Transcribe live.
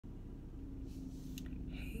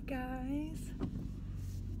guys.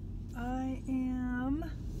 I am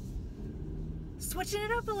switching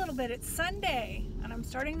it up a little bit. It's Sunday, and I'm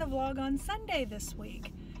starting the vlog on Sunday this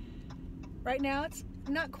week. Right now it's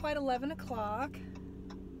not quite 11 o'clock,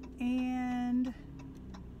 and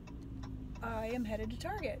I am headed to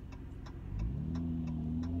Target.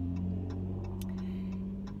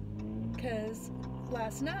 Because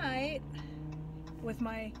last night, with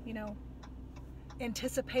my,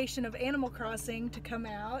 anticipation of Animal Crossing to come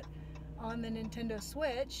out on the Nintendo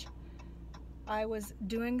Switch, I was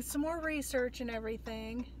doing some more research and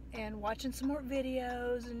everything and watching some more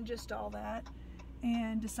videos and just all that,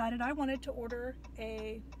 and decided I wanted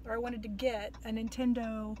to get a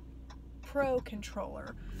Nintendo Pro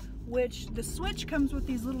controller, which the Switch comes with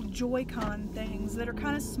these little Joy-Con things that are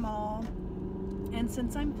kind of small, and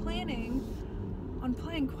since I'm planning on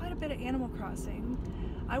playing quite a bit of Animal Crossing,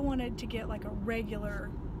 I wanted to get like a regular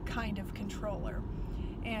kind of controller.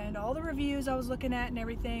 And all the reviews I was looking at and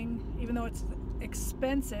everything, even though it's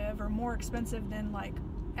expensive or more expensive than like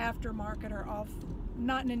aftermarket or off,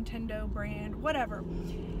 not Nintendo brand, whatever,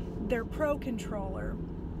 their Pro controller.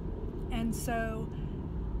 And so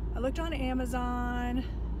I looked on Amazon,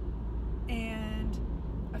 and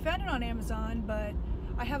I found it on Amazon, but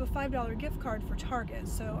I have a $5 gift card for Target,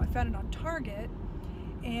 so I found it on Target,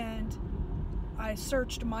 and I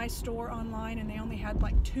searched my store online and they only had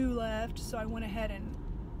like 2 left, so I went ahead and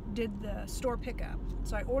did the store pickup.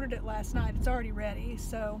 So I ordered it last night. It's already ready.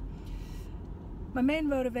 So my main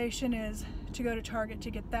motivation is to go to Target to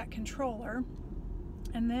get that controller,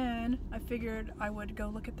 and then I figured I would go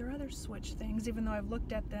look at their other Switch things, even though I've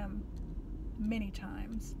looked at them many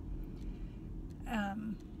times.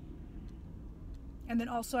 And then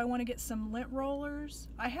also I want to get some lint rollers.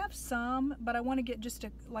 I have some, but I want to get just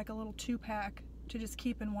like a little 2-pack to just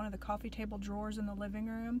keep in one of the coffee table drawers in the living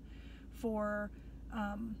room for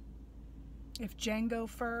if Django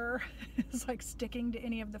fur is like sticking to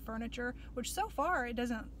any of the furniture, which so far it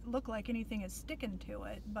doesn't look like anything is sticking to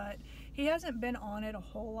it, but he hasn't been on it a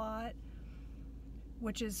whole lot,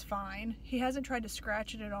 which is fine. He hasn't tried to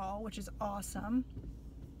scratch it at all, which is awesome.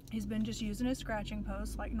 He's been just using his scratching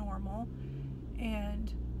post like normal.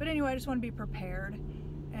 But anyway, I just want to be prepared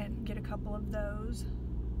and get a couple of those,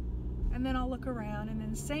 and then I'll look around. And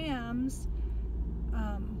then Sam's,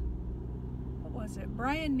 what was it?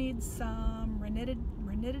 Brian needs some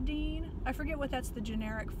ranitidine. I forget what that's the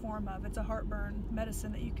generic form of. It's a heartburn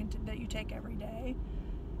medicine that you take every day.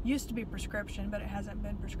 Used to be prescription, but it hasn't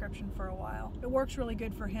been prescription for a while. It works really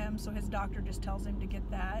good for him, so his doctor just tells him to get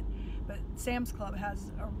that. But Sam's Club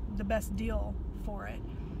has the best deal for it.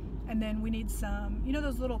 And then we need some,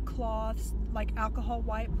 those little cloths, like alcohol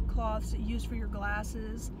wipe cloths that you use for your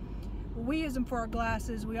glasses. Well, we use them for our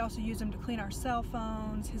glasses. We also use them to clean our cell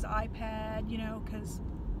phones, his iPad, because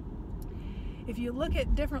if you look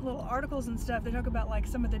at different little articles and stuff, they talk about like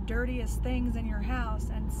some of the dirtiest things in your house,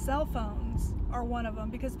 and cell phones are one of them,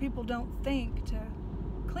 because people don't think to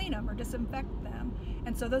clean them or disinfect them.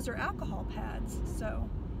 And so those are alcohol pads, so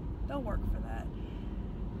they'll work for that.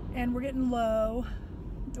 And we're getting low.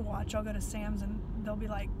 Watch, I'll go to Sam's and they'll be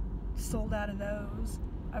like sold out of those.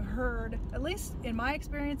 I've heard, at least in my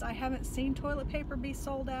experience, I haven't seen toilet paper be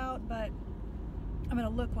sold out, but I'm gonna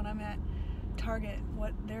look when I'm at Target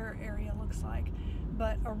what their area looks like.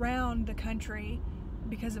 But around the country,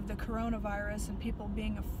 because of the coronavirus and people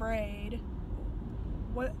being afraid,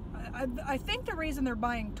 I think the reason they're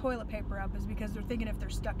buying toilet paper up is because they're thinking if they're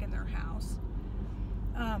stuck in their house.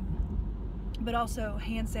 But also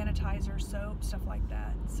hand sanitizer, soap, stuff like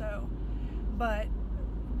that. So, but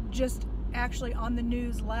just actually on the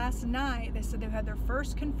news last night, they said they've had their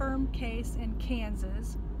first confirmed case in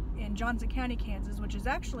Kansas, in Johnson County, Kansas, which is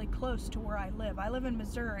actually close to where I live. I live in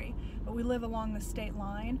Missouri, but we live along the state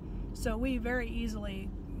line, so we very easily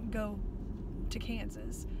go to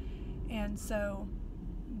Kansas. And so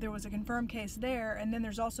there was a confirmed case there, and then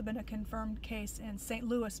there's also been a confirmed case in St.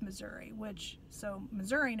 Louis, Missouri, so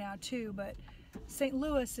Missouri now too, but St.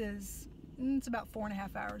 Louis it's about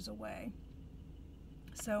 4.5 hours away.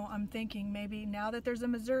 So I'm thinking maybe now that there's a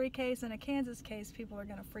Missouri case and a Kansas case, people are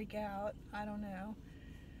gonna freak out. I don't know.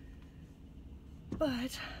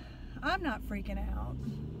 But I'm not freaking out.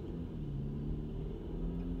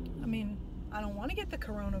 I mean, I don't want to get the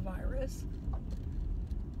coronavirus.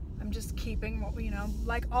 I'm just keeping,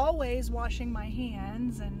 like always, washing my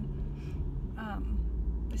hands, and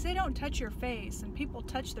they say don't touch your face, and people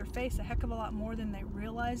touch their face a heck of a lot more than they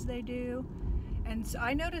realize they do. And so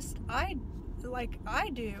I noticed I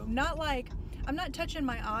do, not like, I'm not touching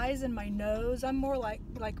my eyes and my nose. I'm more like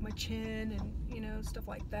my chin and stuff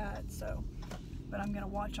like that. So, but I'm gonna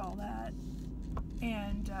watch all that.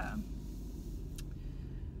 And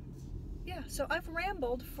yeah, so I've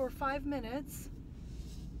rambled for 5 minutes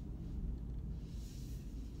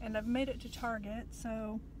and I've made it to Target,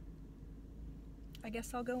 so I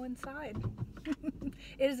guess I'll go inside.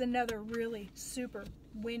 It is another really super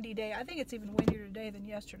windy day. I think it's even windier today than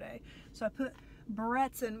yesterday. So I put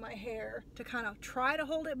barrettes in my hair to kind of try to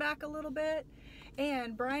hold it back a little bit.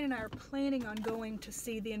 And Brian and I are planning on going to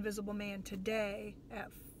see The Invisible Man today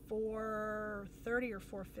at 4:30 or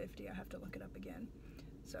 4:50. I have to look it up again.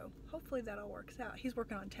 So hopefully that all works out. He's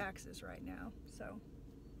working on taxes right now. So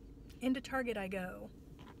into Target I go.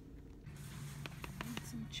 And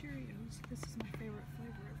some Cheerios. This is my favorite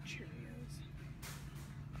flavor of Cheerios.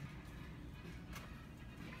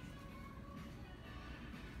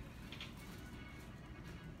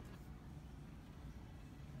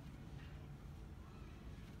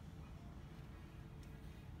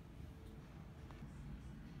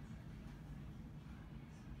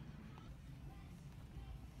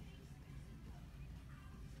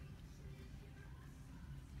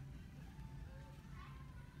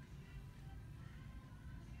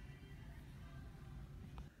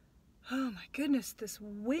 Oh my goodness, this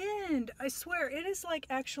wind. I swear, it is like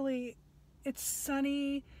actually, it's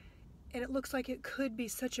sunny and it looks like it could be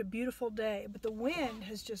such a beautiful day, but the wind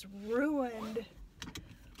has just ruined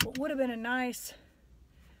what would have been a nice,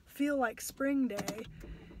 feel like spring day.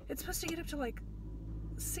 It's supposed to get up to like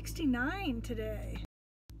 69 today.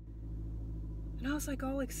 And I was like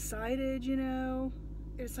all excited, you know.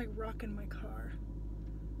 It's like rocking my car.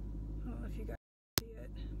 I don't know if you guys see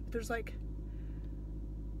it. But there's like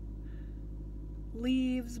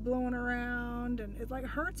leaves blowing around and it like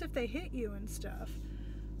hurts if they hit you and stuff.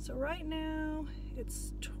 So right now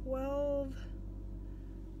it's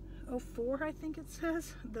 12:04, I think it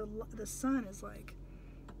says. The sun is like,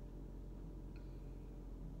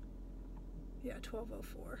 yeah,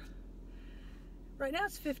 12:04. Right now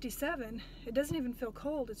it's 57. It doesn't even feel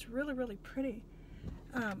cold. It's really, really pretty.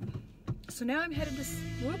 So now I'm headed to,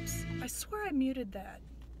 whoops, I swear I muted that.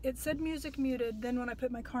 It said music muted, then when I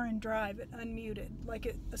put my car in drive, it unmuted. Like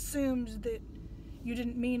it assumes that you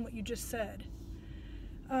didn't mean what you just said.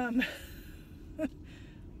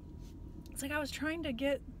 It's like I was trying to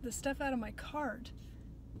get the stuff out of my cart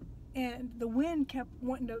and the wind kept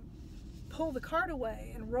wanting to pull the cart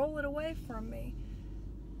away and roll it away from me.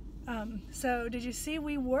 So did you see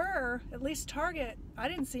we were, at least Target, I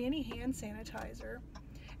didn't see any hand sanitizer.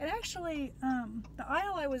 And actually, the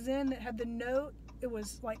aisle I was in that had the note, it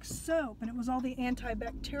was like soap, and it was all the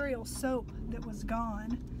antibacterial soap that was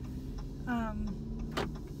gone.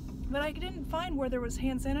 But I didn't find where there was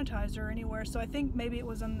hand sanitizer anywhere, so I think maybe it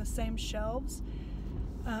was on the same shelves.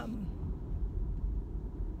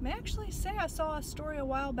 May actually say I saw a story a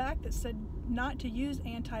while back that said not to use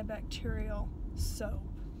antibacterial soap.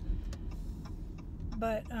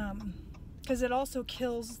 But, because it also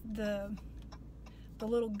kills the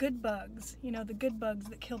little good bugs, you know, the good bugs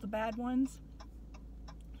that kill the bad ones.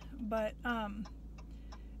 But, and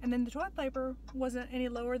then the toilet paper wasn't any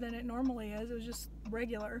lower than it normally is. It was just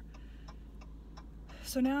regular.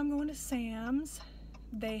 So now I'm going to Sam's.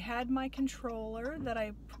 They had my controller that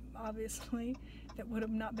I, obviously, that would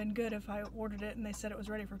have not been good if I ordered it and they said it was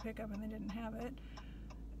ready for pickup and they didn't have it.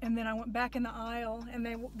 And then I went back in the aisle and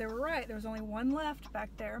they were right. There was only one left back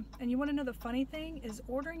there. And you want to know the funny thing is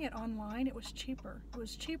ordering it online, it was cheaper. It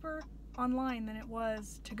was cheaper online than it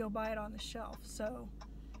was to go buy it on the shelf. So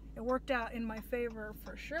it worked out in my favor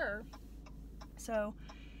for sure. So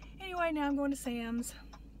anyway, now I'm going to Sam's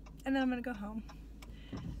and then I'm going to go home.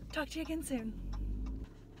 Talk to you again soon.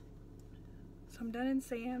 So I'm done in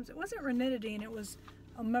Sam's. It wasn't ranitidine, it was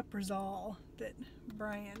omeprazole that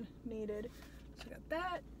Brian needed. So I got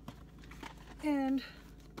that and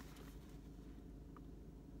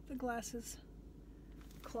the glasses,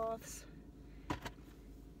 cloths.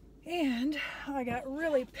 And I got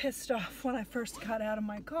really pissed off when I first got out of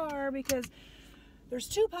my car because there's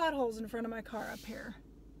 2 potholes in front of my car up here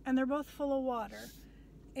and they're both full of water.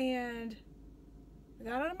 And I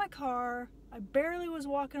got out of my car, I barely was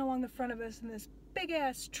walking along the front of us and this big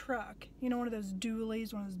ass truck, you know, one of those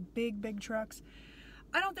dualies, one of those big trucks.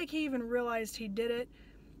 I don't think he even realized he did it,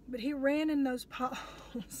 but he ran in those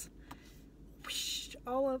potholes. Whoosh,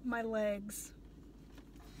 all of my legs.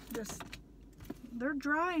 Just, they're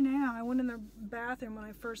dry now. I went in the bathroom when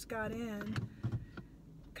I first got in.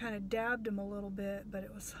 Kind of dabbed them a little bit, but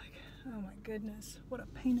it was like, oh my goodness, what a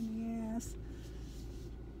pain in the ass.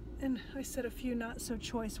 And I said a few not so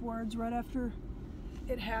choice words right after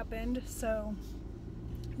it happened. So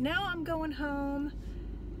now I'm going home.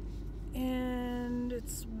 And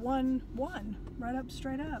it's 1-1, right up,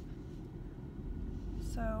 straight up.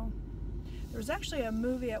 So there was actually a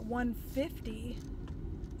movie at 150,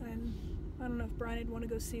 and I don't know if Brian would want to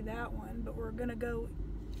go see that one, but we're gonna go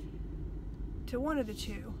to one of the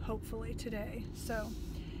two, hopefully today. So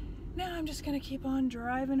now I'm just gonna keep on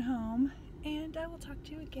driving home, and I will talk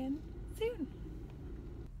to you again soon.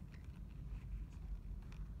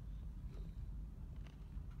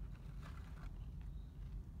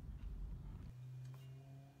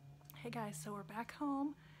 Hey guys, so we're back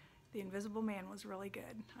home. The Invisible Man was really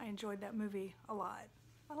good. I enjoyed that movie a lot.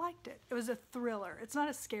 I liked it. It was a thriller. It's not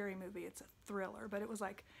a scary movie, it's a thriller, but it was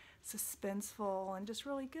like suspenseful and just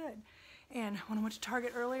really good. And when I went to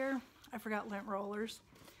Target earlier, I forgot lint rollers,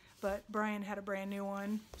 but Brian had a brand new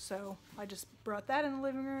one, so I just brought that in the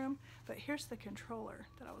living room. But here's the controller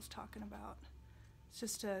that I was talking about. It's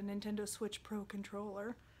just a Nintendo Switch Pro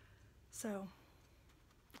controller. So,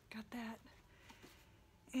 got that.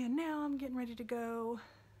 And now I'm getting ready to go.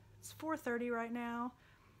 It's 4:30 right now.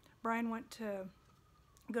 Brian went to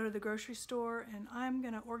go to the grocery store, and I'm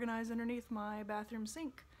gonna organize underneath my bathroom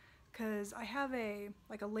sink because I have a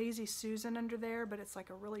Lazy Susan under there, but it's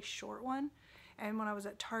like a really short one. And when I was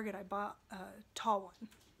at Target, I bought a tall one.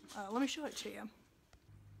 Let me show it to you.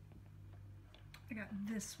 I got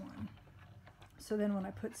this one. So then when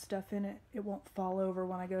I put stuff in it, it won't fall over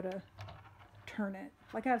when I go to turn it.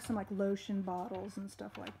 Like I have some like lotion bottles and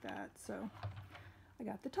stuff like that. So I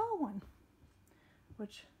got the tall one,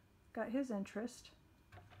 which got his interest.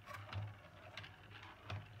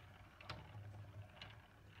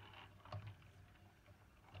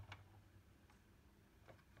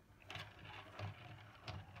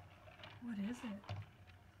 What is it?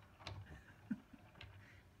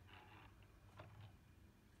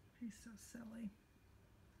 He's so silly.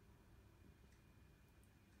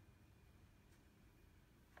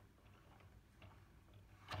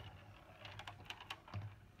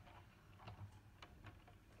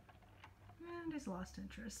 And he's lost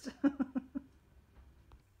interest.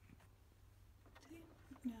 See,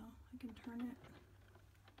 now I can turn it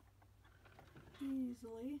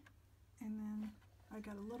easily, and then I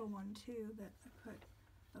got a little one too that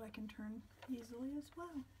I can turn easily as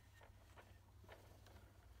well.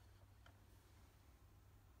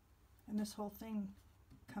 And this whole thing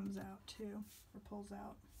comes out too, or pulls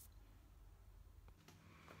out.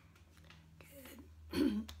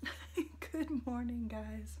 Good. Good morning,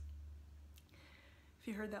 guys. If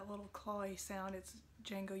you heard that little clawy sound, it's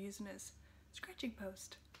Django using his scratching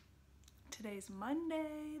post. Today's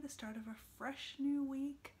Monday, the start of a fresh new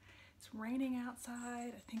week. It's raining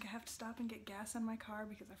outside. I think I have to stop and get gas in my car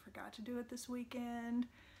because I forgot to do it this weekend.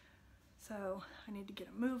 So I need to get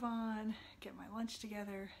a move on, get my lunch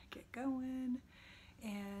together, get going,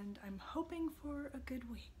 and I'm hoping for a good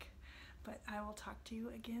week. But I will talk to you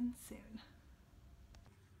again soon.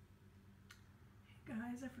 Hey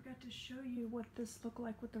guys, I forgot to show you what this looked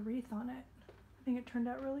like with the wreath on it. I think it turned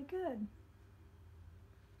out really good.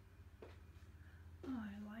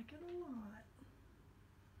 I like it a lot.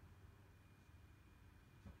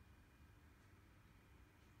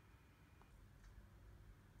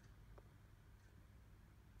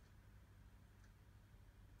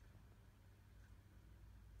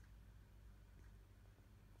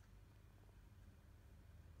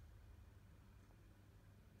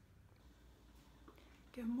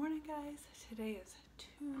 Good morning, guys. Today is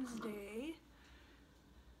Tuesday,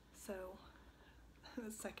 so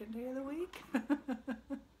the second day of the week.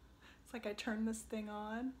 It's like I turn this thing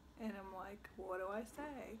on and I'm like, what do I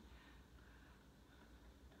say?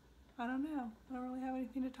 I don't know. I don't really have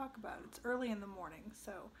anything to talk about. It's early in the morning,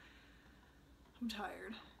 so I'm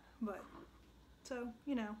tired. But, so,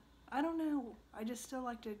 you know, I don't know. I just still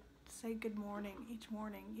like to say good morning each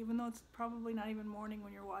morning, even though it's probably not even morning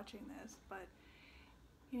when you're watching this. But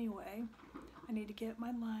anyway, I need to get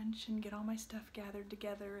my lunch and get all my stuff gathered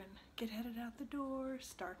together and get headed out the door,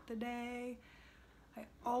 start the day. I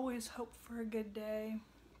always hope for a good day,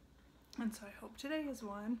 and so I hope today is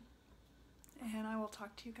one. And I will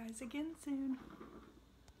talk to you guys again soon.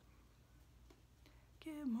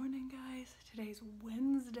 Good morning, guys. Today's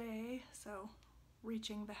Wednesday, so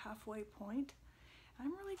reaching the halfway point.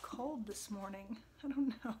 I'm really cold this morning. I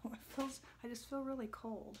don't know. I just feel really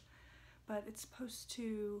cold. But it's supposed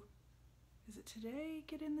to, is it today,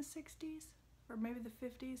 get in the 60s? Or maybe the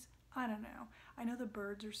 50s? I don't know. I know the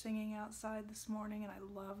birds are singing outside this morning, and I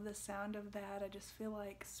love the sound of that. I just feel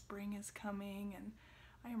like spring is coming, and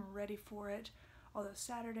I am ready for it. Although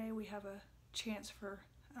Saturday we have a chance for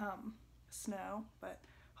snow, but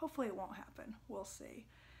hopefully it won't happen. We'll see.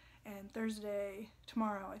 And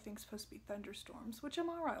tomorrow, I think, is supposed to be thunderstorms, which I'm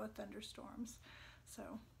all right with thunderstorms.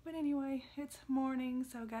 So, but anyway, it's morning,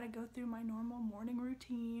 so gotta go through my normal morning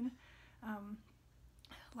routine.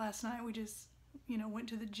 Last night we just, went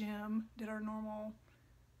to the gym, did our normal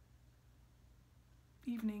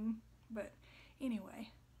evening, but anyway,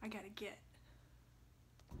 I gotta get.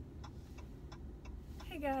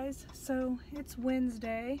 Hey guys, so it's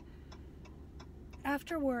Wednesday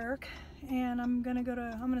after work, and I'm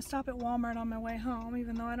gonna stop at Walmart on my way home,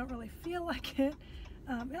 even though I don't really feel like it.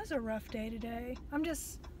 It was a rough day today. I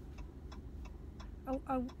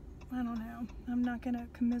don't know. I'm not gonna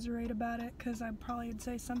commiserate about it because I probably would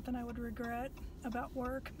say something I would regret about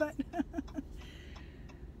work, but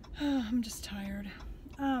I'm just tired.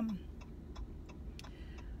 I'm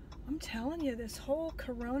telling you, this whole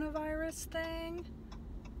coronavirus thing,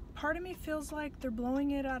 part of me feels like they're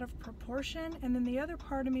blowing it out of proportion, and then the other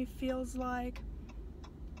part of me feels like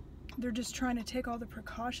they're just trying to take all the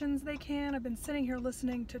precautions they can. I've been sitting here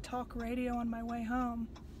listening to talk radio on my way home,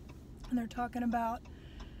 and they're talking about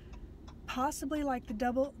possibly like the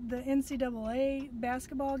NCAA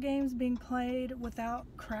basketball games being played without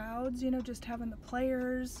crowds, just having the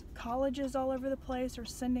players. Colleges all over the place are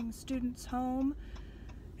sending students home,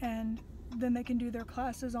 and then they can do their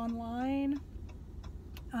classes online.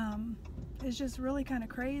 It's just really kind of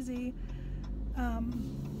crazy.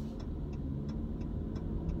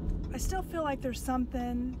 I still feel like there's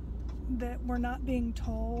something that we're not being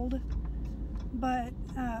told, but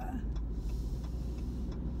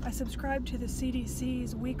I subscribe to the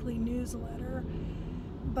CDC's weekly newsletter,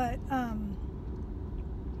 but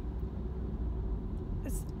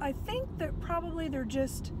I think that probably they're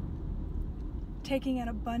just taking an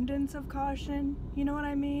abundance of caution, you know what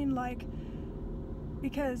I mean? Like,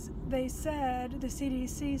 because the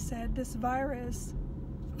CDC said this virus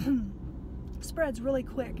spreads really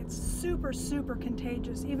quick. It's super, super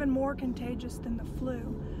contagious, even more contagious than the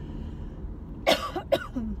flu.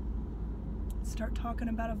 Start talking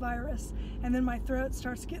about a virus, and then my throat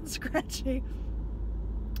starts getting scratchy.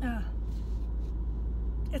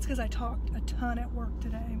 It's because I talked a ton at work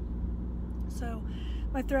today. So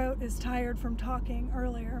my throat is tired from talking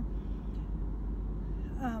earlier.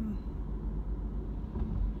 And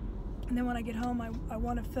then when I get home, I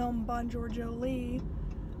want to film Bonjour Jolie.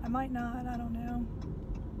 I might not, I don't know.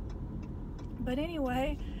 But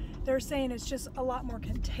anyway, they're saying it's just a lot more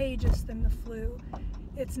contagious than the flu.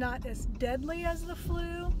 It's not as deadly as the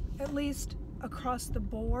flu, at least across the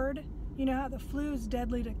board. You know how the flu is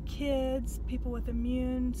deadly to kids, people with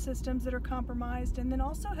immune systems that are compromised, and then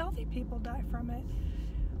also healthy people die from it.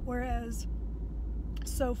 Whereas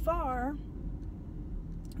so far,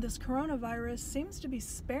 this coronavirus seems to be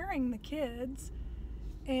sparing the kids,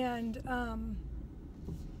 and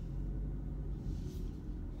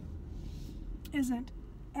isn't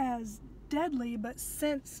as deadly, but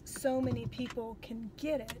since so many people can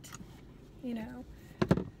get it,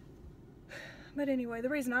 But anyway, the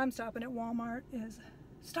reason I'm stopping at Walmart is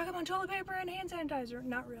stock up on toilet paper and hand sanitizer.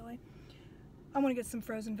 Not really. I want to get some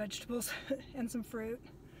frozen vegetables and some fruit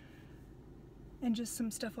and just some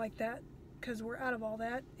stuff like that, because we're out of all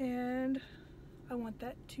that and I want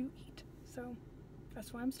that to eat. So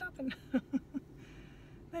that's why I'm stopping.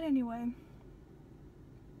 But anyway,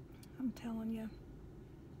 I'm telling you,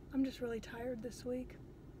 I'm just really tired this week.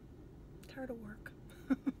 Tired of work.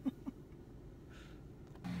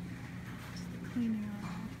 Just the cleaning aisle.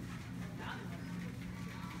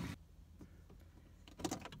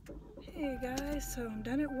 Hey guys, so I'm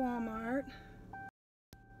done at Walmart.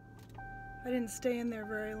 I didn't stay in there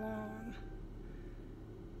very long.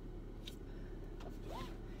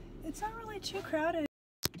 It's not really too crowded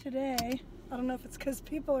today. I don't know if it's because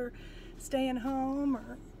people are staying home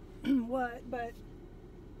or what, but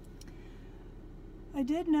I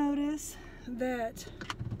did notice that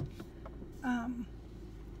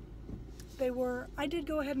I did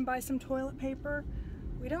go ahead and buy some toilet paper.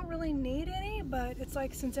 We don't really need any, but it's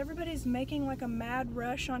like, since everybody's making like a mad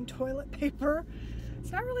rush on toilet paper,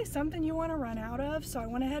 it's not really something you want to run out of, so I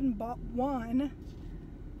went ahead and bought one.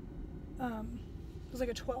 It was like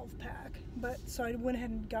a 12 pack, but so I went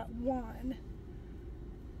ahead and got one.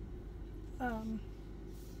 And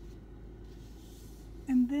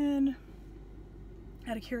then,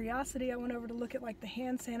 out of curiosity, I went over to look at like the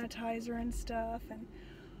hand sanitizer and stuff, and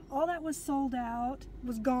all that was sold out,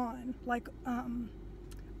 was gone. Like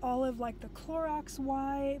all of like the Clorox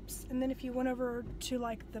wipes, and then if you went over to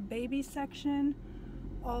like the baby section,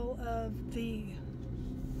 all of the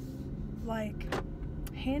like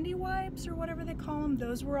handy wipes or whatever they call them,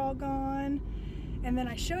 those were all gone. And then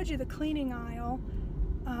I showed you the cleaning aisle.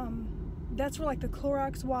 That's where like the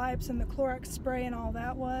Clorox wipes and the Clorox spray and all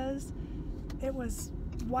that was. It was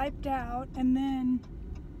wiped out, and then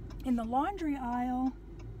in the laundry aisle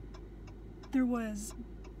there was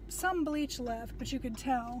some bleach left, but you could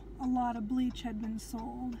tell a lot of bleach had been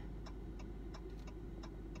sold.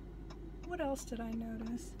 What else did I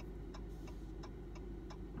notice?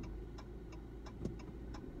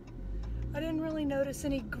 I didn't really notice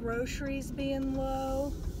any groceries being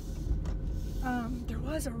low. There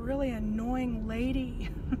was a really annoying lady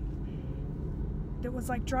that was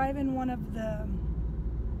like driving one of the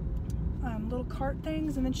little cart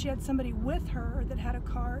things, and then she had somebody with her that had a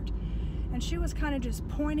cart, and she was kind of just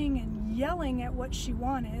pointing and yelling at what she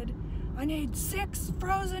wanted. I need 6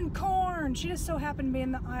 frozen corn. She just so happened to be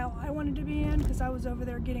in the aisle I wanted to be in because I was over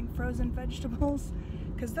there getting frozen vegetables,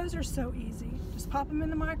 because those are so easy. Just pop them in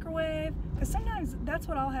the microwave, because sometimes that's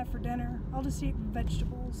what I'll have for dinner. I'll just eat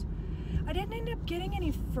vegetables. I didn't end up getting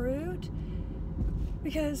any fruit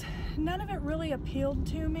because none of it really appealed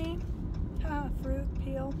to me. Fruit,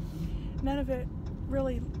 peel. None of it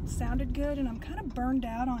really sounded good, and I'm kind of burned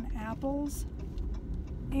out on apples.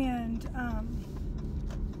 And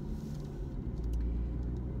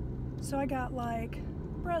so I got like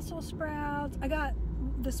Brussels sprouts. I got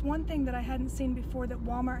this one thing that I hadn't seen before that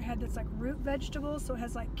Walmart had that's like root vegetables, so it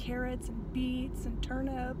has like carrots and beets and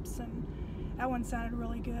turnips, and that one sounded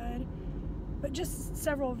really good. But just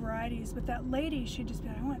several varieties. But that lady, she'd just be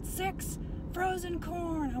like, I want 6 frozen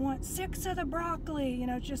corn, I want 6 of the broccoli, you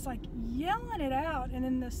know, just like yelling it out. And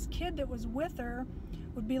then this kid that was with her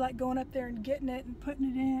would be like going up there and getting it and putting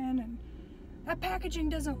it in, and that packaging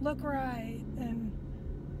doesn't look right, and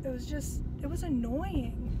it was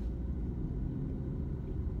annoying.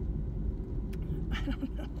 I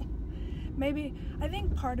don't know. Maybe, I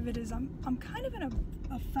think part of it is I'm kind of in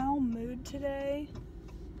a foul mood today.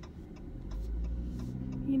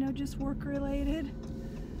 You know, just work related.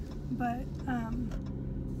 But,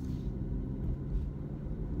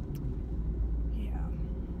 yeah.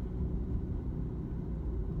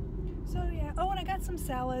 So, yeah. Oh, and I got some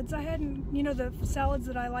salads. I hadn't, you know, the salads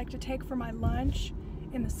that I like to take for my lunch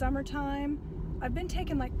in the summertime. I've been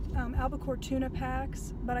taking like albacore tuna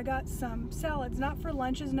packs, but I got some salads, not for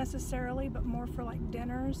lunches necessarily, but more for like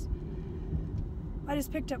dinners. I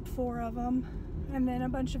just picked up 4 of them, and then a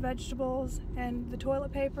bunch of vegetables and the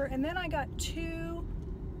toilet paper, and then I got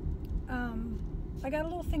I got a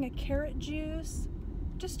little thing of carrot juice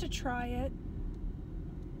just to try it.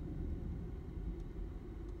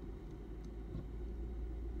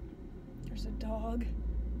 There's a dog.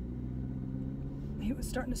 He was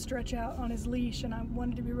starting to stretch out on his leash, and I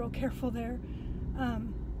wanted to be real careful there.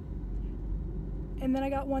 And then I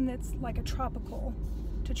got one that's like a tropical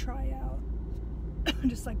to try out.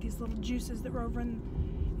 Just like these little juices that were over in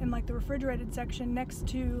like the refrigerated section next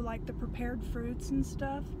to like the prepared fruits and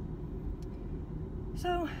stuff.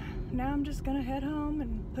 So now I'm just gonna head home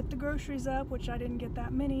and put the groceries up, which I didn't get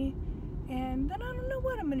that many, and then I don't know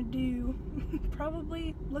what I'm gonna do.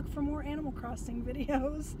 Probably look for more Animal Crossing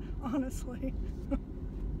videos, honestly.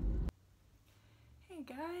 Hey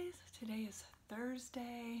guys, today is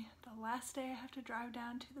Thursday, the last day I have to drive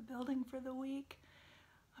down to the building for the week.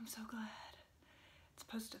 I'm so glad. It's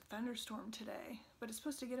supposed to thunderstorm today, but it's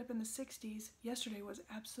supposed to get up in the 60s. Yesterday was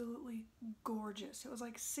absolutely gorgeous. It was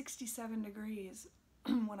like 67 degrees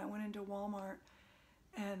when I went into Walmart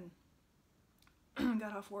and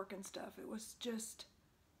got off work and stuff. It was just,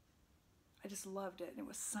 I just loved it. And it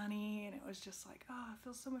was sunny, and it was just like, oh, it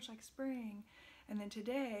feels so much like spring. And then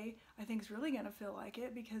today, I think it's really gonna feel like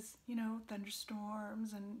it because, you know,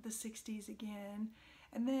 thunderstorms and the 60s again.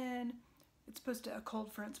 And then it's supposed to, a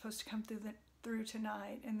cold front's supposed to come through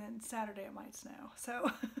tonight, and then Saturday it might snow.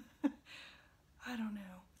 So I don't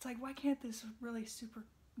know. It's like, why can't this really super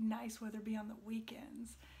nice weather be on the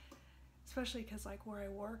weekends? Especially because like where I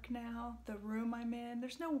work now, the room I'm in,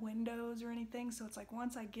 there's no windows or anything, so it's like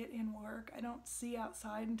once I get in work, I don't see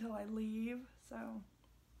outside until I leave. So,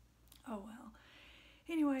 oh well.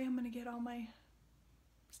 Anyway, I'm gonna get all my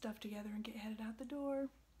stuff together and get headed out the door.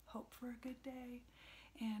 Hope for a good day,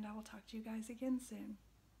 and I will talk to you guys again soon.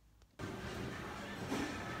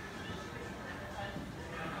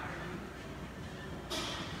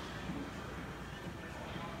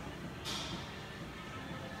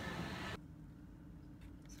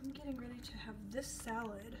 I'm getting ready to have this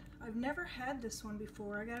salad. I've never had this one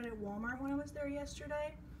before. I got it at Walmart when I was there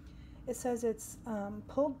yesterday. It says it's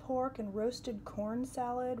pulled pork and roasted corn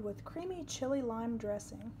salad with creamy chili lime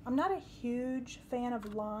dressing. I'm not a huge fan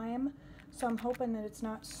of lime, so I'm hoping that it's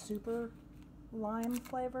not super lime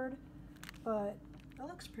flavored, but that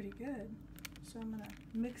looks pretty good. So I'm gonna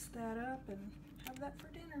mix that up and have that for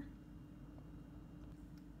dinner.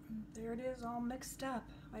 And there it is, all mixed up.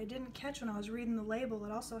 I didn't catch when I was reading the label,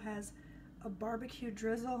 it also has a barbecue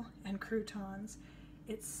drizzle and croutons.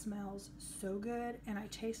 It smells so good, and I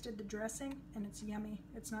tasted the dressing, and it's yummy.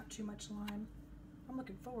 It's not too much lime. I'm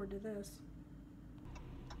looking forward to this.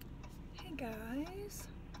 Hey guys,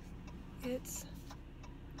 it's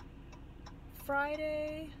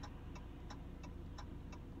Friday,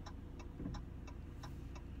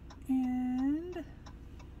 and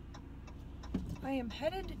I am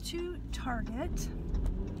headed to Target,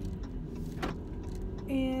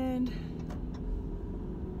 and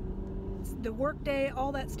the work day,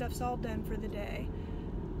 all that stuff's all done for the day.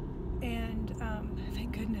 And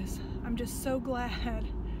thank goodness, I'm just so glad.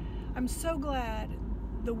 I'm so glad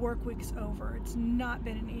the work week's over. It's not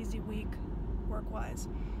been an easy week work-wise.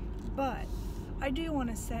 But I do want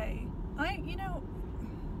to say,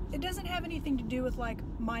 it doesn't have anything to do with like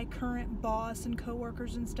my current boss and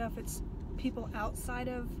coworkers and stuff. It's people outside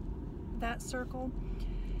of that circle.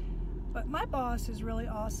 But my boss is really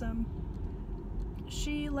awesome.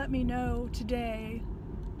 She let me know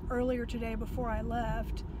earlier today before I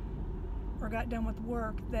left or got done with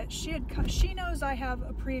work, that she knows I have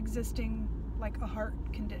a pre-existing, like a heart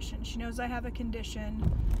condition. She knows I have a condition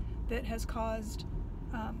that has caused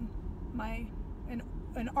an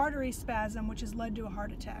artery spasm, which has led to a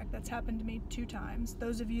heart attack. That's happened to me 2 times.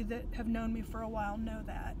 Those of you that have known me for a while know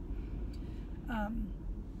that.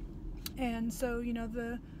 And so,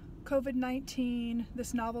 the COVID-19,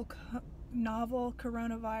 this novel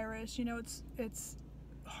coronavirus, it's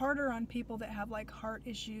harder on people that have like heart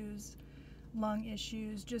issues, lung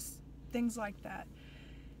issues, just things like that.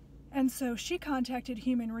 And so she contacted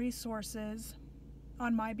Human Resources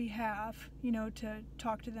on my behalf, to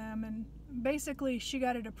talk to them, and basically she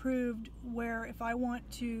got it approved where if I want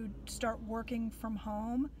to start working from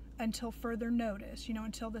home until further notice,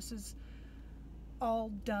 until this is all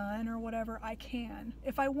done or whatever, I can.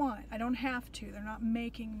 If I want. I don't have to. They're not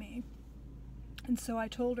making me. And so I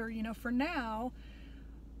told her, for now,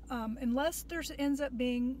 unless there ends up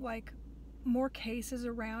being like more cases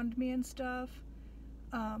around me and stuff,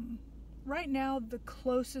 right now the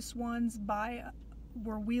closest ones by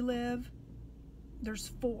where we live, there's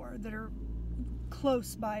 4 that are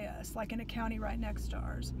close by us, like in a county right next to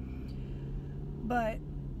ours. But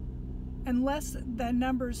unless the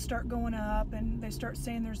numbers start going up and they start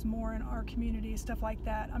saying there's more in our community, stuff like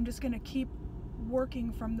that, I'm just going to keep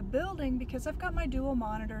working from the building because I've got my dual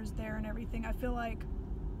monitors there and everything. I feel like,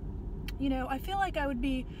 I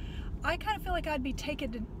kind of feel like I'd be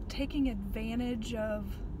taking advantage of,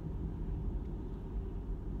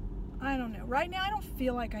 I don't know. Right now I don't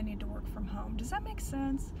feel like I need to work from home. Does that make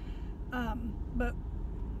sense? But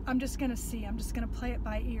I'm just going to see. I'm just going to play it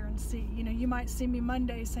by ear and see. You might see me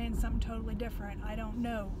Monday saying something totally different. I don't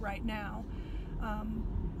know right now.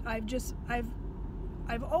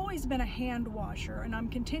 I've always been a hand washer, and I'm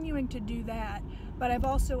continuing to do that, but I've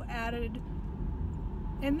also added,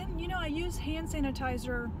 and then, I use hand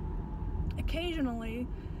sanitizer occasionally,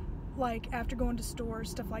 like after going to stores,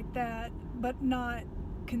 stuff like that, but not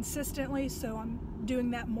consistently, so I'm doing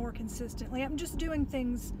that more consistently. I'm just doing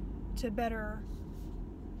things to better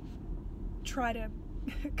try to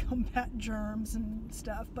combat germs and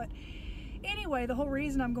stuff. But anyway, the whole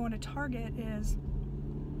reason I'm going to Target is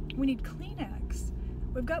we need Kleenex.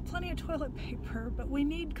 We've got plenty of toilet paper, but we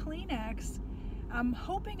need Kleenex. I'm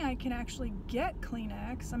hoping I can actually get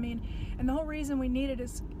Kleenex. And the whole reason we need it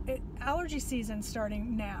is allergy season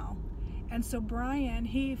starting now. And so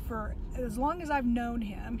Brian, for as long as I've known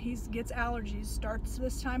him, he gets allergies, starts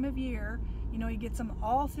this time of year. He gets them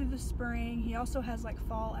all through the spring. He also has like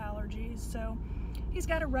fall allergies. So he's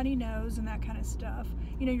got a runny nose and that kind of stuff.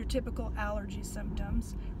 Your typical allergy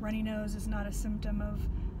symptoms. Runny nose is not a symptom of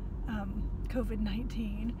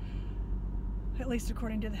COVID-19, at least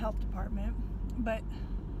according to the health department. But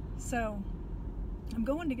so I'm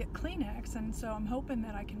going to get Kleenex, and so I'm hoping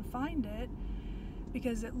that I can find it,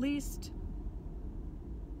 because at least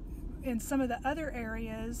in some of the other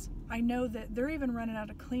areas, I know that they're even running out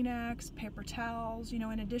of Kleenex, paper towels, in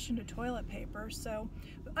addition to toilet paper. So,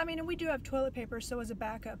 and we do have toilet paper, so as a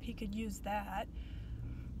backup, he could use that.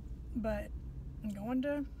 But I'm going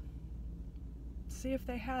to see if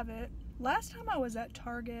they have it. Last time I was at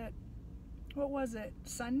Target, what was it,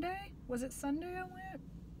 Sunday? Was it Sunday I went?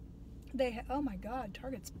 Oh my God,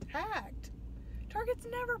 Target's packed. Target's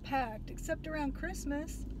never packed, except around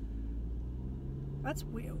Christmas. That's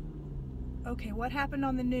weird. Okay, what happened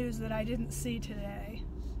on the news that I didn't see today?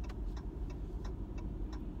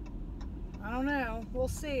 I don't know. We'll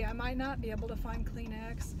see. I might not be able to find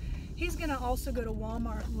Kleenex. He's gonna also go to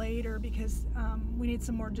Walmart later because we need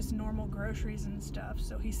some more just normal groceries and stuff.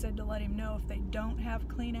 So he said to let him know if they don't have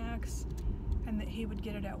Kleenex and that he would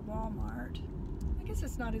get it at Walmart. I guess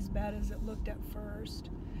it's not as bad as it looked at first.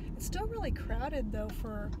 It's still really crowded though.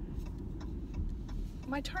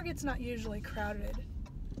 My Target's not usually crowded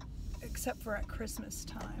except for at Christmas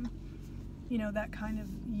time. You know, that kind of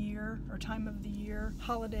year or time of the year,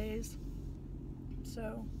 holidays.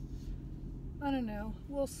 So, I don't know.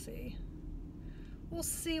 We'll see. We'll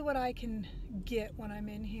see what I can get when I'm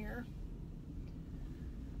in here.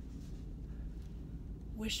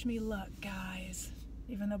 Wish me luck, guys.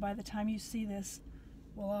 Even though by the time you see this,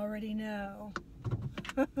 we'll already know.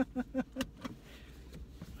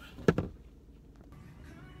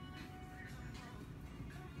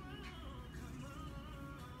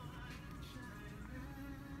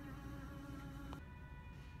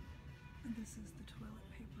 This is the toilet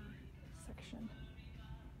paper section.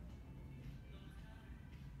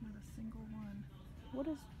 Not a single one. What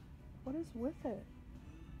is with it?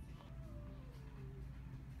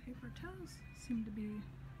 Paper towels seem to be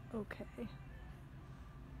okay.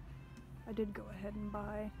 I did go ahead and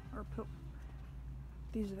buy or put,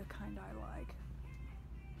 these are the kind I like.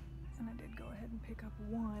 And I did go ahead and pick up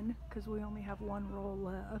one because we only have one roll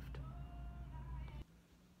left.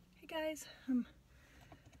 Hey guys, I'm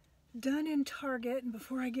done in Target, and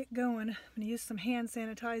before I get going, I'm going to use some hand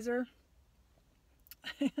sanitizer.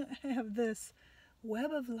 I have this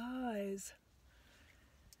Web of Lies.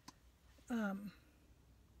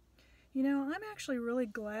 You know, I'm actually really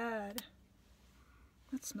glad,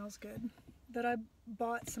 that smells good, that I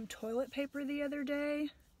bought some toilet paper the other day,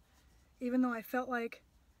 even though I felt like,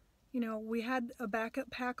 you know, we had a backup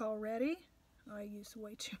pack already. I used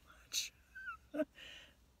way too much.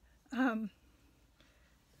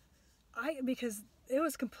 Because it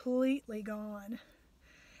was completely gone.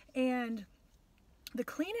 And the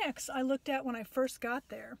Kleenex I looked at when I first got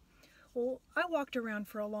there. Well, I walked around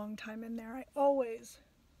for a long time in there. I always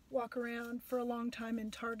walk around for a long time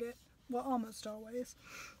in Target. Well, almost always.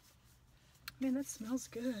 Man, that smells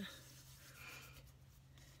good.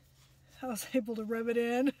 I was able to rub it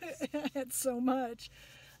in. I had so much.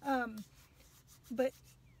 But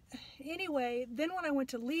anyway, then when I went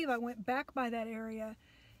to leave, I went back by that area,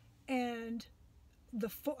 and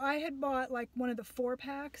I had bought like one of the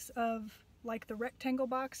 4-packs of like the rectangle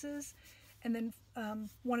boxes, and then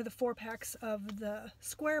one of the 4-packs of the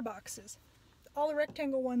square boxes. All the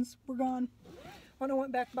rectangle ones were gone when I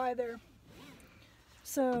went back by there.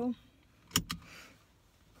 So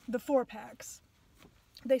the 4-packs,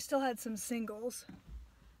 they still had some singles.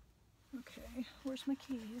 Okay, where's my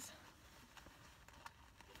keys?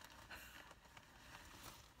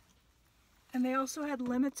 And they also had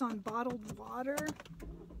limits on bottled water,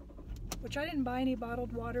 which I didn't buy any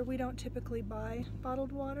bottled water. We don't typically buy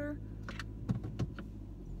bottled water.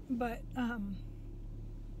 But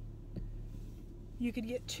you could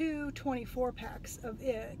get 2 24-packs of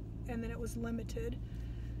it, and then it was limited.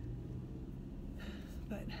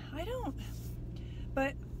 But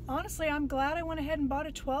but honestly, I'm glad I went ahead and bought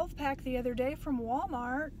a 12-pack the other day from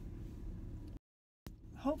Walmart.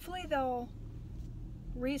 Hopefully they'll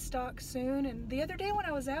restock soon. And the other day when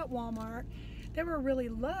I was at Walmart, they were really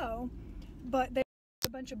low, but they had a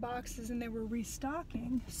bunch of boxes and they were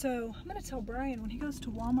restocking. So I'm gonna tell Brian when he goes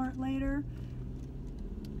to Walmart later,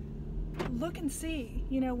 look and see,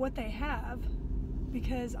 you know, what they have,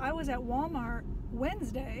 because I was at Walmart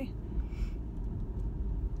Wednesday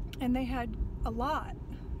and they had a lot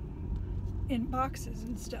in boxes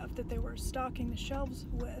and stuff that they were stocking the shelves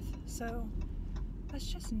with. So that's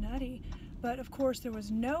just nutty. But of course there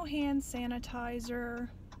was no hand sanitizer.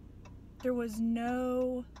 There was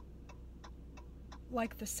no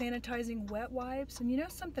like the sanitizing wet wipes. And you know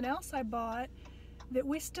something else I bought that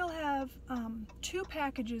we still have 2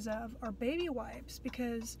 packages of are baby wipes,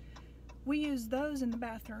 because we use those in the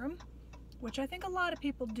bathroom, which I think a lot of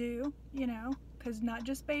people do, you know, because not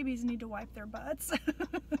just babies need to wipe their butts.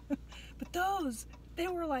 But those, they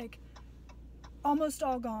were like almost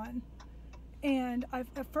all gone. And at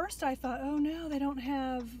first I thought, oh no, they don't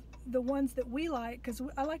have the ones that we like, because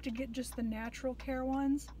I like to get just the natural care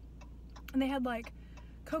ones. And they had like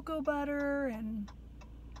cocoa butter and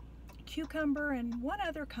cucumber and one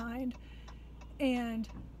other kind. And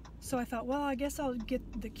so I thought, well, I guess I'll get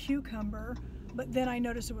the cucumber. But then I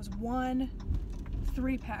noticed there was one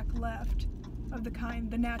 3-pack left of the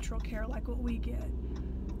kind, the natural care, like what we get.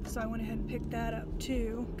 So I went ahead and picked that up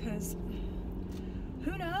too, because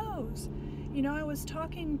who knows? You know, I was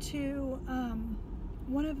talking to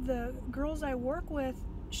one of the girls I work with.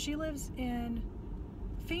 She lives in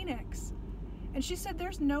Phoenix, And she said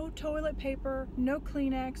there's no toilet paper, no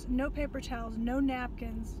Kleenex, no paper towels, no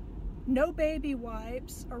napkins, no baby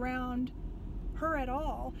wipes around her at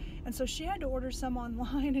all. And so she had to order some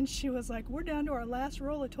online, and she was like, we're down to our last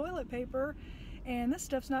roll of toilet paper, and this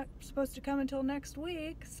stuff's not supposed to come until next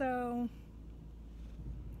week. So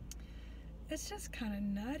it's just kind of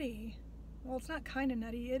nutty. Well, it's not kind of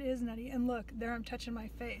nutty, it is nutty. And look, there I'm touching my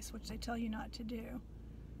face, which they tell you not to do.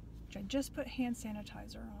 Which I just put hand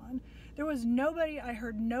sanitizer on. There was nobody, I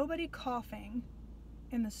heard nobody coughing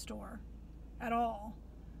in the store at all.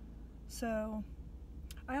 So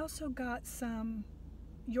I also got some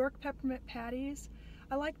York peppermint patties.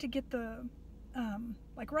 I like to get the,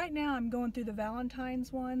 like right now I'm going through the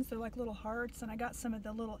Valentine's ones. They're like little hearts, and I got some of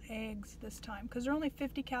the little eggs this time because they're only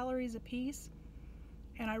 50 calories a piece.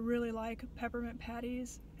 And I really like peppermint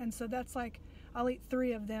patties, and so that's like, I'll eat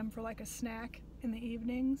 3 of them for like a snack in the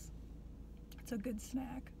evenings. It's a good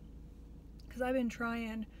snack because I've been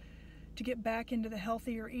trying to get back into the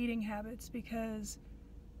healthier eating habits, because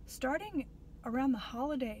starting around the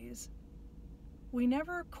holidays, we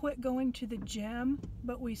never quit going to the gym,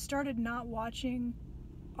 but we started not watching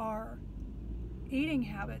our eating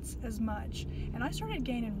habits as much, and I started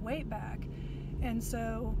gaining weight back. And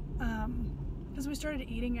so because we started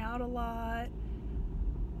eating out a lot,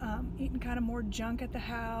 eating kind of more junk at the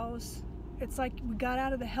house. It's like we got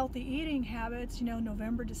out of the healthy eating habits, you know,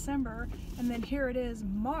 November, December, and then here it is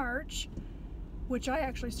March, which I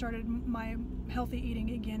actually started my healthy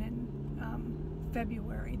eating again in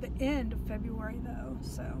February, the end of February though.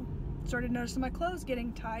 So started noticing my clothes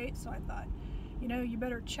getting tight, so I thought, you know, you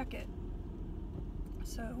better check it.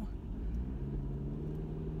 So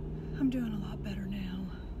I'm doing a lot better now,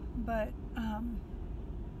 but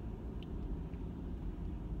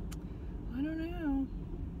I don't know.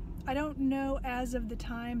 I don't know as of the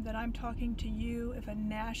time that I'm talking to you if a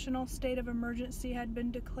national state of emergency had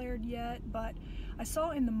been declared yet, but I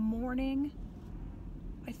saw in the morning,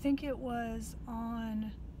 I think it was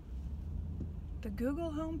on the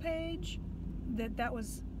Google homepage, that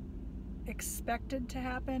was expected to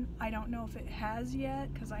happen. I don't know if it has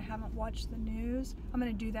yet because I haven't watched the news. I'm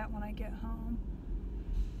going to do that when I get home.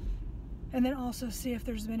 And then also see if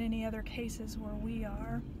there's been any other cases where we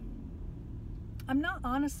are. I'm not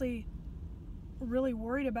honestly really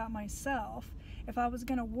worried about myself. If I was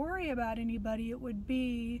going to worry about anybody, it would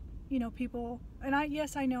be, you know, people, and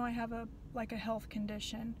yes, I know I have a health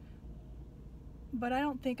condition, but I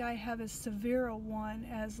don't think I have as severe a one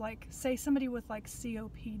as, like, say somebody with like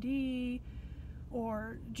COPD,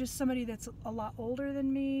 or just somebody that's a lot older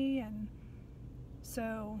than me, and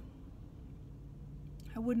so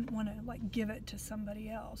I wouldn't want to like give it to somebody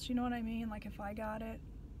else, you know what I mean? Like if I got it.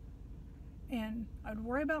 And I'd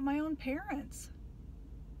worry about my own parents.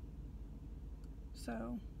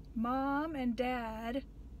 So, Mom and Dad,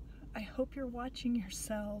 I hope you're watching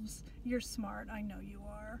yourselves. You're smart, I know you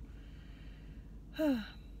are.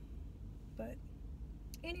 But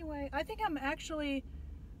anyway, I think I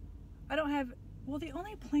don't have, well, the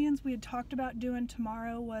only plans we had talked about doing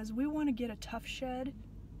tomorrow was we want to get a tough shed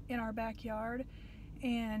in our backyard,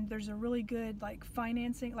 and there's a really good like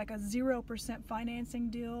financing, like a 0% financing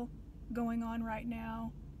deal going on right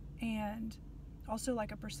now, and also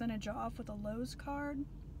like a percentage off with a Lowe's card.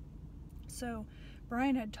 So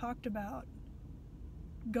Brian had talked about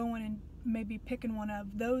going and maybe picking one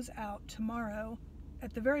of those out tomorrow.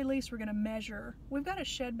 At the very least, we're going to measure. We've got a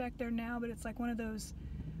shed back there now, but it's like one of those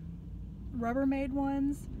Rubbermaid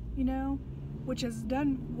ones, you know, which has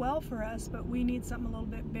done well for us, but we need something a little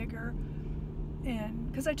bit bigger.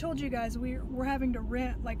 And because I told you guys we're having to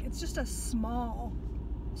rent, like, it's just a small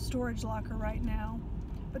storage locker right now,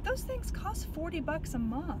 but those things cost $40 a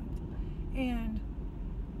month, and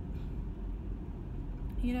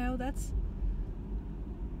you know, that's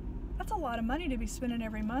a lot of money to be spending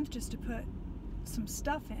every month just to put some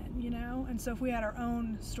stuff in, you know. And so if we had our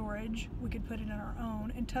own storage, we could put it in our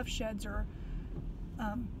own, and tough sheds are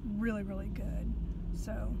really, really good.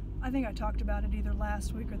 So I think I talked about it either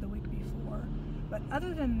last week or the week before, but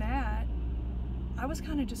other than that, I was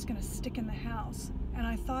kind of just going to stick in the house, and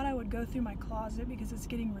I thought I would go through my closet because it's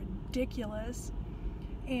getting ridiculous.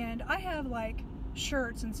 And I have like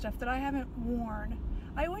shirts and stuff that I haven't worn.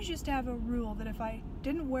 I always used to have a rule that if I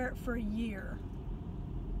didn't wear it for a year,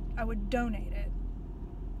 I would donate it.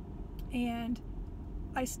 And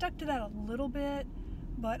I stuck to that a little bit,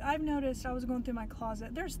 but I've noticed, I was going through my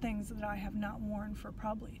closet, there's things that I have not worn for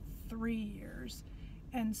probably 3 years.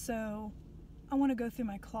 And so I want to go through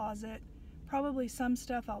my closet. Probably some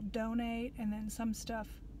stuff I'll donate, and then some stuff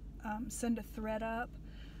send a thread up.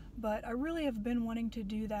 But I really have been wanting to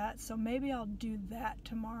do that, so maybe I'll do that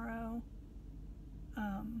tomorrow.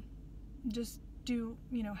 just do,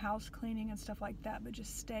 you know, house cleaning and stuff like that, but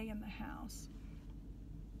just stay in the house.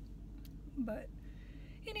 But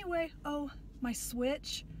anyway, oh, my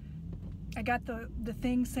Switch. I got the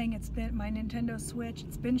thing saying it's been, my Nintendo Switch,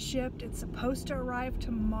 it's been shipped. It's supposed to arrive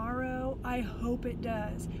tomorrow. I hope it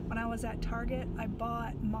does. When I was at Target, I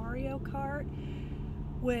bought Mario Kart,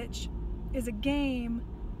 which is a game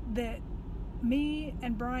that me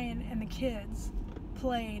and Brian and the kids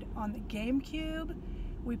played on the GameCube.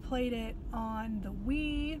 We played it on the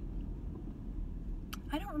Wii.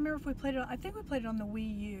 I don't remember if we played it on, I think we played it on the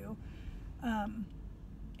Wii U.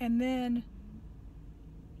 And then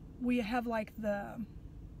we have like the,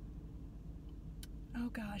 oh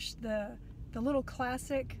gosh, the little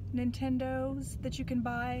classic Nintendos that you can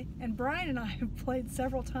buy. And Brian and I have played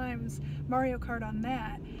several times Mario Kart on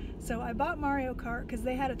that. So I bought Mario Kart because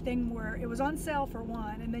they had a thing where it was on sale for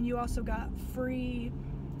one, and then you also got free,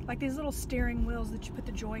 like these little steering wheels that you put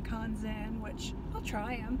the Joy-Cons in, which I'll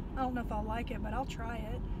try them. I don't know if I'll like it, but I'll try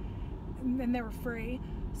it. And they were free.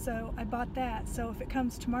 So I bought that. So if it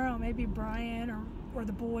comes tomorrow, maybe Brian or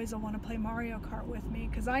the boys will want to play Mario Kart with me,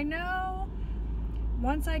 because I know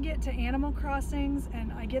once I get to Animal Crossings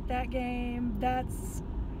and I get that game, that's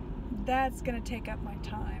gonna take up my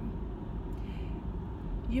time.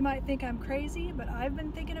 You might think I'm crazy, but I've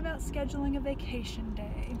been thinking about scheduling a vacation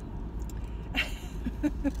day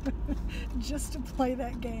just to play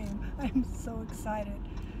that game. I'm so excited.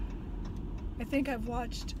 I think I've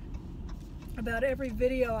watched about every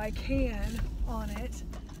video I can on it,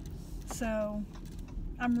 so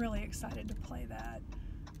I'm really excited to play that.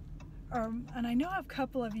 And I know a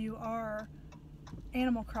couple of you are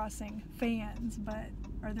Animal Crossing fans, but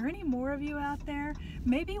are there any more of you out there?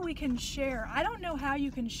 Maybe we can share. I don't know how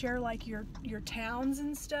you can share like your towns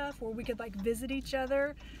and stuff where we could like visit each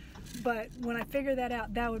other, but when I figure that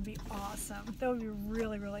out, that would be awesome. That would be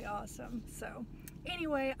really, really awesome. So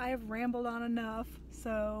anyway, I have rambled on enough,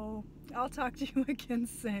 so I'll talk to you again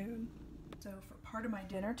soon. So for part of my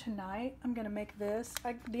dinner tonight, I'm gonna make this.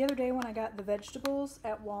 The other day when I got the vegetables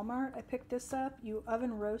at Walmart, I picked this up. You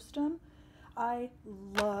oven roast them. I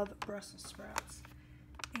love Brussels sprouts.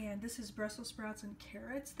 And this is Brussels sprouts and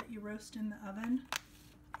carrots that you roast in the oven.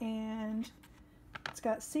 And it's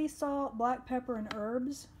got sea salt, black pepper, and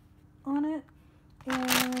herbs on it.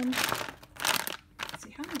 And let's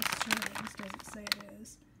see, how many servings does it say it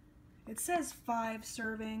is? It says 5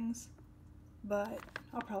 servings, but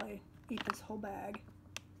I'll probably eat this whole bag.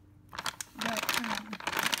 But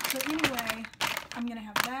so anyway, I'm gonna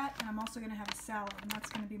have that, and I'm also gonna have a salad, and that's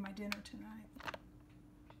gonna be my dinner tonight.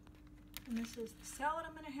 And this is the salad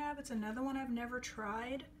I'm gonna have. It's another one I've never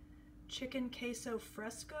tried. Chicken queso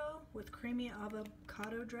fresco with creamy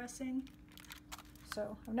avocado dressing.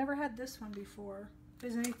 So I've never had this one before. If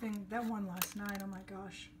there's anything, that one last night, oh my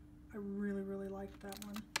gosh, I really, really liked that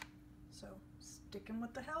one. So sticking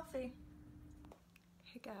with the healthy.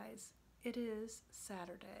 Hey guys, it is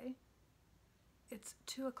Saturday. It's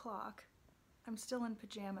 2 o'clock. I'm still in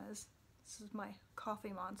pajamas. This is my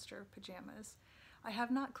Coffee Monster pajamas. I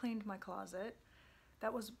have not cleaned my closet.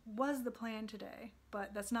 That was the plan today,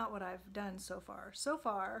 but that's not what I've done so far. So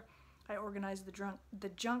far, I organized the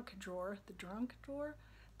junk drawer.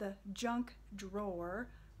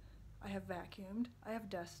 I have vacuumed. I have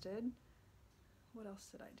dusted. What else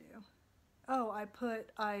did I do? Oh, I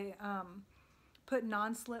put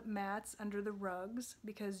non-slip mats under the rugs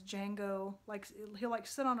because Django likes, he'll like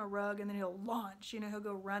sit on a rug and then he'll launch, you know, he'll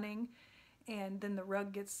go running and then the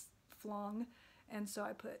rug gets flung. And so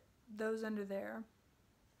I put those under there.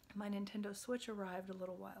 My Nintendo Switch arrived a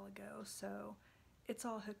little while ago, so it's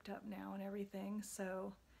all hooked up now and everything.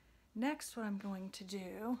 So next what I'm going to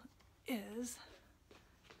do is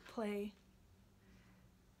play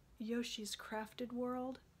Yoshi's Crafted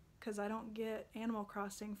World, because I don't get Animal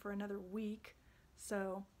Crossing for another week.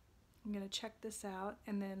 So I'm going to check this out,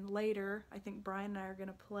 and then later I think Brian and I are going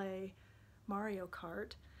to play Mario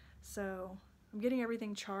Kart. So I'm getting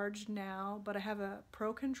everything charged now, but I have a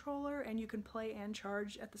Pro controller and you can play and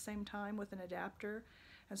charge at the same time with an adapter,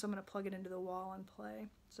 and so I'm going to plug it into the wall and play.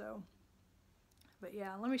 So, but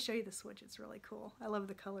yeah, let me show you the Switch. It's really cool. I love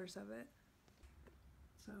the colors of it.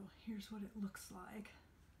 So here's what it looks like.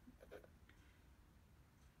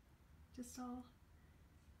 Just all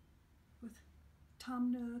with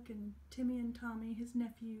Tom Nook and Timmy and Tommy, his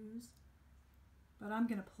nephews. But I'm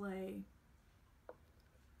going to play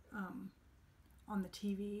on the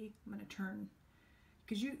TV. I'm going to turn,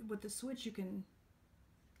 because with the Switch you can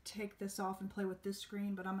take this off and play with this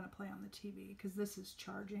screen, but I'm going to play on the TV because this is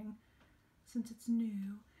charging since it's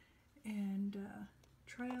new, and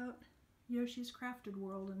try out Yoshi's Crafted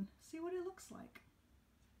World and see what it looks like.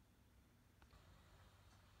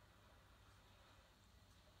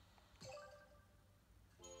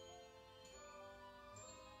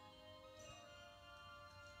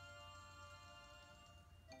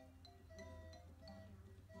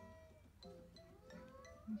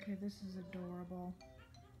 Okay, this is adorable.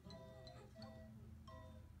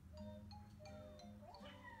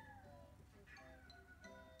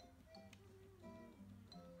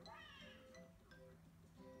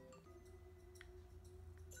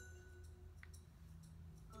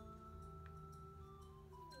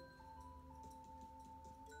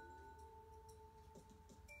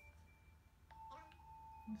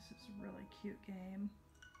 This is a really cute game.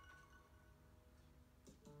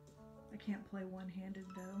 I can't play one-handed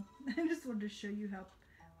though. I just wanted to show you how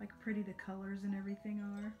like pretty the colors and everything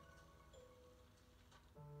are.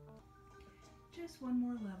 Just one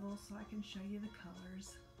more level so I can show you the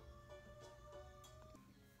colors.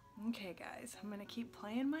 Okay guys, I'm gonna keep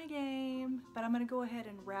playing my game, but I'm gonna go ahead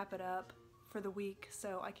and wrap it up for the week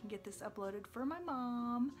so I can get this uploaded for my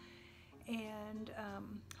mom. And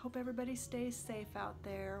hope everybody stays safe out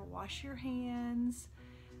there. Wash your hands.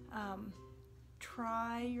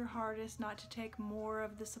 Try your hardest not to take more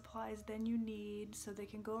of the supplies than you need so they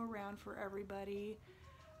can go around for everybody.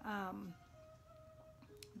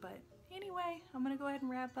 But anyway, I'm gonna go ahead and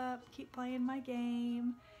wrap up, keep playing my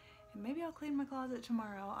game, and maybe I'll clean my closet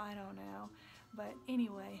tomorrow, I don't know. But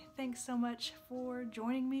anyway, thanks so much for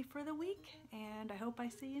joining me for the week, and I hope I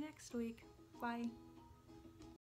see you next week. Bye.